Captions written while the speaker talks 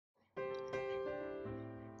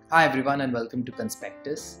Hi everyone and welcome to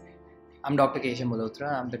Conspectus. I'm Dr. Keshav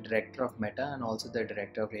Malhotra. I'm the director of Meta and also the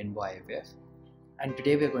director of Rainbow IVF. And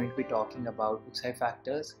today we're going to be talking about oocyte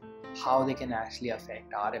factors, how they can actually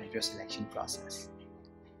affect our embryo selection process.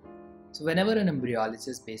 So whenever an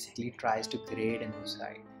embryologist basically tries to grade an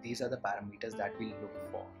oocyte, these are the parameters that we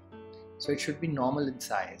look for. So it should be normal in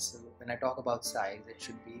size. So when I talk about size, it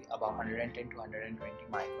should be about 110 to 120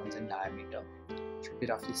 microns in diameter. It should be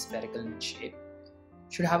roughly spherical in shape.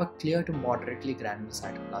 Should have a clear to moderately granular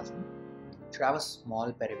cytoplasm, should have a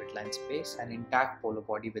small perivitline space and intact polar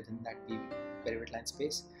body within that perivitline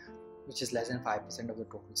space, which is less than 5% of the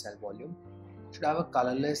total cell volume, should have a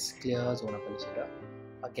colorless clear zona pellucida.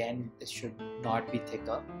 Again, this should not be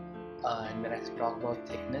thicker, and when I talk about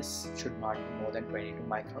thickness, it should not be more than 22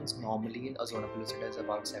 microns. Normally a zona pellucida is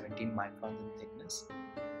about 17 microns in thickness.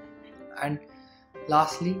 And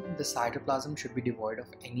lastly, the cytoplasm should be devoid of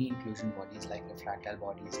any inclusion bodies like refractile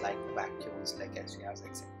bodies, like vacuoles, like SVRs,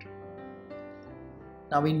 etc.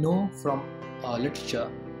 Now we know from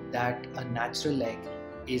literature that a natural egg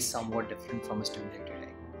is somewhat different from a stimulated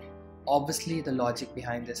egg. Obviously, the logic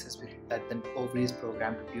behind this is that the ovary is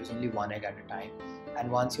programmed to produce only one egg at a time,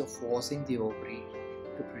 and once you're forcing the ovary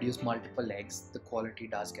to produce multiple eggs, the quality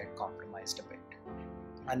does get compromised a bit.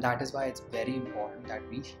 And that is why it's very important that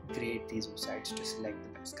we grade these oocytes to select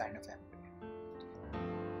the best kind of embryo.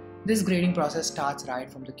 This grading process starts right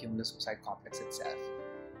from the cumulus oocyte complex itself.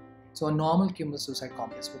 So a normal cumulus oocyte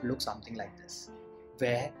complex would look something like this,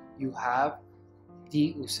 where you have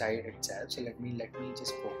the oocyte itself. So let me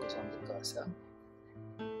just focus on the cursor.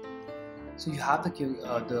 So you have the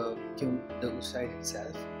oocyte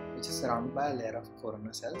itself, which is surrounded by a layer of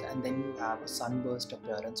corona cells, and then you have a sunburst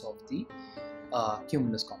appearance of the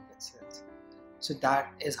cumulus complex cells. So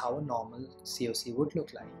that is how a normal COC would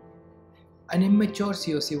look like. An immature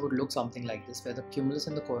COC would look something like this, where the cumulus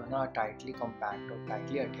and the corona are tightly compact or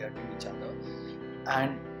tightly adhered to each other,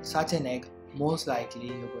 and such an egg, most likely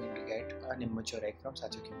you're going to get an immature egg from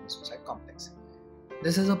such a cumulus oocyte complex.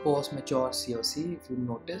 This is a post-mature COC. If you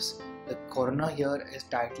notice, the corona here is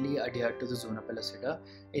tightly adhered to the zona pellucida.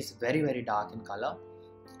 It's very dark in color,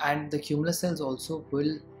 and the cumulus cells also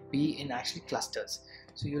will be in actually clusters.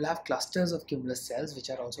 So you'll have clusters of cumulus cells which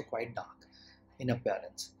are also quite dark in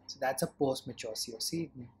appearance. So that's a post-mature COC.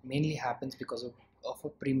 It mainly happens because of a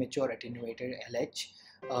premature attenuated LH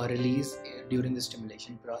release during the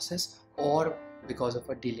stimulation process, or because of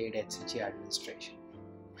a delayed HCG administration.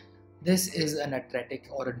 This is an atretic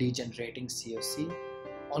or a degenerating COC.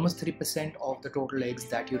 Almost 3% of the total eggs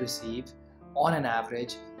that you receive on an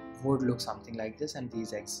average would look something like this, and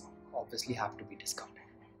these eggs obviously have to be discarded.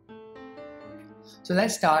 So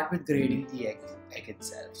let's start with grading the egg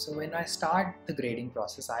itself. So when I start the grading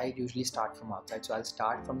process, I usually start from outside. So I'll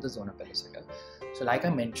start from the zona pellucida. So like I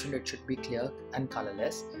mentioned, it should be clear and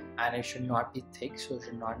colorless, and it should not be thick. So it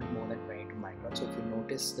should not be more than 22 microns. So if you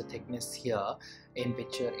notice the thickness here in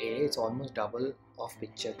picture A, it's almost double of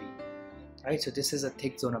picture B. Right? So this is a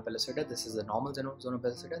thick zona pellucida, this is the normal zona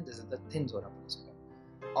pellucida, and this is the thin zona pellucida.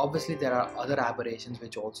 Obviously there are other aberrations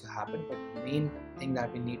which also happen, but the main thing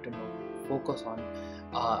that we need to focus on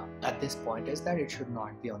at this point is that it should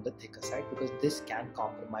not be on the thicker side, because this can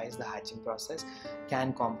compromise the hatching process,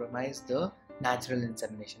 can compromise the natural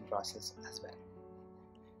insemination process as well.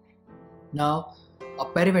 Now a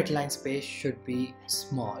perivitline space should be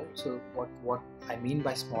small. So what I mean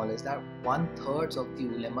by small is that 1/3 of the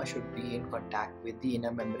ulema should be in contact with the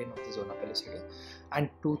inner membrane of the zona pellucida, and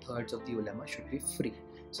 2/3 of the ulema should be free.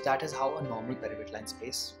 So that is how a normal perivitline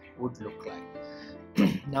space would look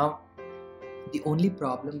like. Now the only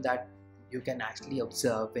problem that you can actually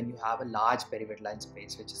observe when you have a large perivitline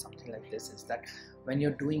space, which is something like this, is that when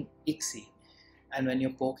you're doing ICSI and when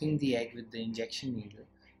you're poking the egg with the injection needle,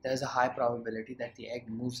 there's a high probability that the egg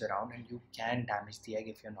moves around and you can damage the egg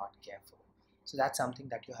if you're not careful. So that's something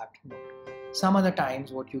that you have to note. Some other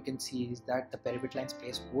times what you can see is that the perivitline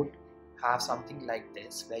space would have something like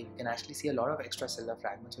this, where you can actually see a lot of extracellular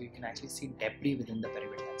fragments, so you can actually see debris within the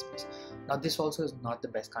perivitline space. Now this also is not the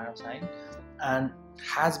best kind of sign and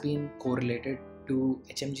has been correlated to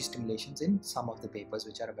HMG stimulations in some of the papers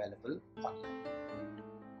which are available online.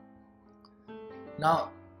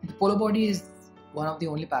 Now the polar body is one of the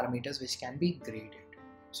only parameters which can be graded.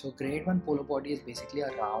 So grade 1 polar body is basically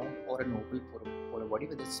a round or an oval polar body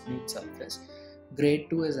with a smooth surface. Grade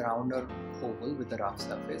 2 is round or oval with a rough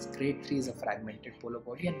surface. Grade 3 is a fragmented polar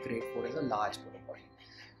body, and grade 4 is a large polar body.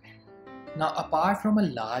 Now apart from a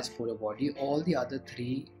large polar body, all the other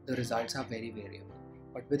three, the results are very variable.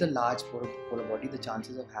 But with a large polar body, the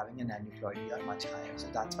chances of having an aneuploidy are much higher. So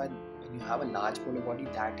that's why when you have a large polar body,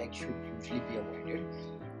 that egg should usually be avoided.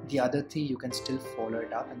 the other three you can still follow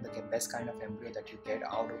it up, and the best kind of embryo that you get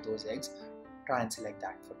out of those eggs, try and select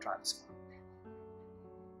that for transfer.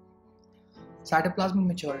 Cytoplasmic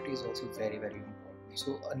maturity is also very important.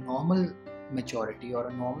 So a normal maturity or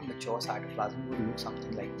a normal mature cytoplasm would look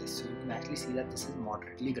something like this. So you can actually see that this is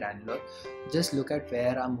moderately granular. Just look at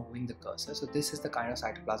where I'm moving the cursor. So this is the kind of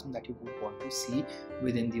cytoplasm that you would want to see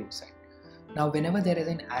within the oocyte. Now whenever there is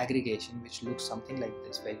an aggregation which looks something like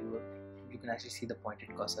this, where you can actually see the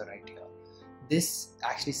pointed cursor right here, this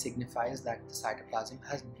actually signifies that the cytoplasm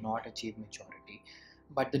has not achieved maturity,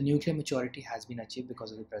 but the nuclear maturity has been achieved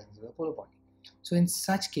because of the presence of the polar body. So in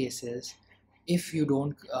such cases, if you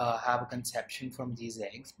don't have a conception from these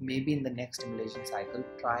eggs, maybe in the next stimulation cycle,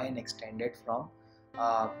 try and extend it from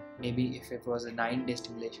maybe if it was a 9-day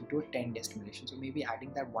stimulation to a 10-day stimulation. So maybe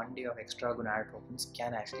adding that 1 day of extra gonadotropins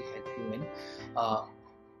can actually help you in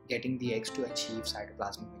getting the eggs to achieve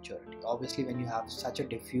cytoplasmic maturity. Obviously, when you have such a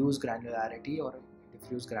diffuse granularity or a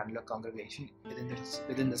diffuse granular congregation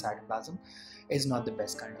within the cytoplasm, is not the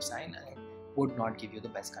best kind of sign, and it would not give you the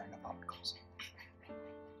best kind of outcomes.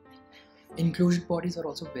 Inclusion bodies are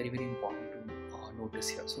also very important to notice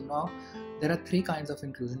here. So now there are 3 kinds of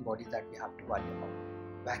inclusion bodies that we have to worry about: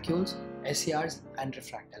 vacuoles, SCRs, and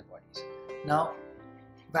refractile bodies. Now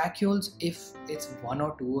vacuoles, if it's 1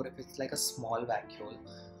 or 2, or if it's like a small vacuole,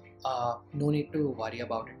 no need to worry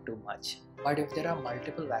about it too much. But if there are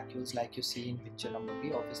multiple vacuoles like you see in picture number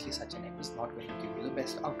B, obviously such an egg is not going to give you the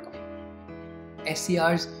best outcome.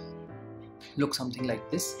 SCRs look something like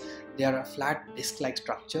this. They are a flat disc-like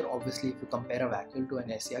structure. Obviously, if you compare a vacuole to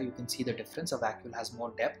an SCR, you can see the difference. A vacuole has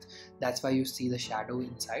more depth, that's why you see the shadow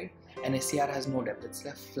inside. An SCR has no depth, it's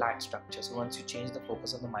a flat structure. So once you change the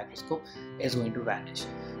focus of the microscope, it's going to vanish.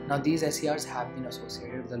 Now these SCRs have been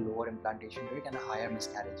associated with a lower implantation rate and a higher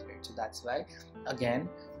miscarriage rate. So that's why, again,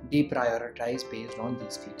 deprioritize based on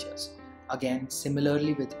these features. Again,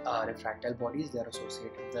 similarly with refractile bodies, they are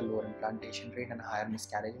associated with a lower implantation rate and a higher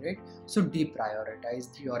miscarriage rate. So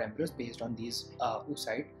deprioritize your embryos based on these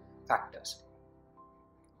oocyte factors.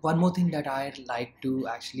 One more thing that I like to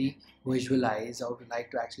actually visualize, or would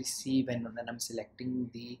like to actually see when I'm selecting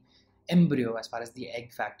the embryo as far as the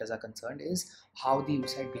egg factors are concerned, is how the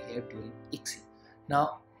oocyte behave during ICSI.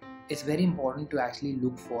 Now, it's very important to actually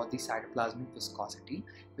look for the cytoplasmic viscosity,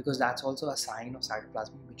 because that's also a sign of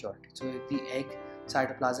cytoplasmic maturity. So if the egg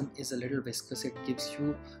cytoplasm is a little viscous, it gives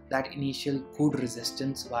you that initial good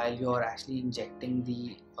resistance while you're actually injecting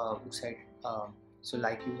the oocyte. So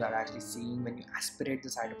like you are actually seeing when you aspirate the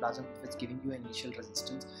cytoplasm, if it's giving you initial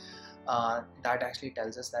resistance, that actually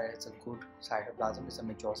tells us that it's a good cytoplasm, it's a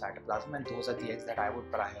mature cytoplasm, and those are the eggs that I would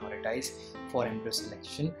prioritize for embryo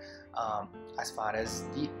selection as far as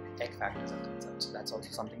the egg factors are concerned. So that's also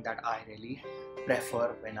something that I really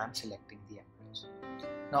prefer when I'm selecting the embryos.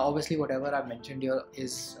 Now obviously whatever I've mentioned here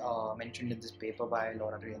is mentioned in this paper by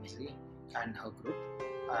Laura Rienzi and her group,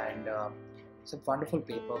 and it's a wonderful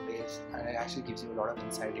paper based, and it actually gives you a lot of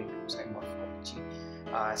insight into oocyte morphology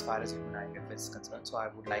as far as human IVF is concerned. So I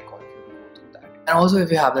would like all of you to go through that. And also,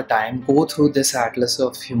 if you have the time, go through this Atlas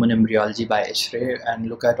of Human Embryology by Eshrey and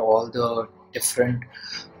look at all the different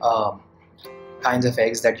kinds of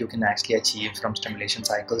eggs that you can actually achieve from stimulation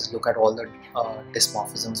cycles. Look at all the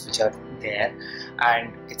dysmorphisms which are there,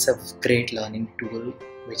 and it's a great learning tool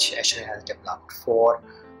which Eshrey has developed for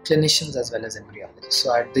clinicians as well as embryologists.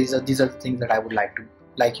 So these are the things that I would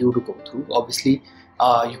like you to go through. Obviously,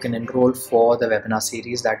 you can enroll for the webinar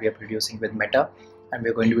series that we are producing with Meta, and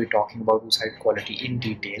we're going to be talking about oocyte quality in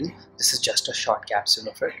detail. This is just a short capsule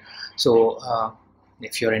of it. So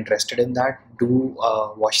if you're interested in that, do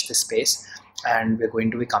watch this space, and we're going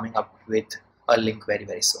to be coming up with a link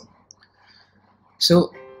very soon.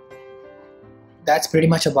 So that's pretty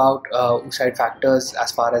much about oocyte factors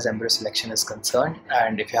as far as embryo selection is concerned.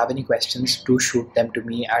 And if you have any questions, do shoot them to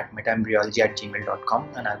me at metaembryology@gmail.com,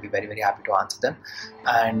 and I'll be very happy to answer them.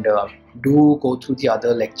 And do go through the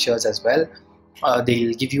other lectures as well.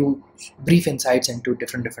 They'll give you brief insights into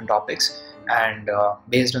different topics, and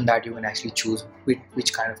based on that you can actually choose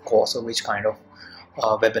which kind of course or which kind of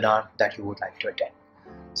webinar that you would like to attend.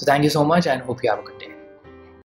 So thank you so much, and hope you have a good day.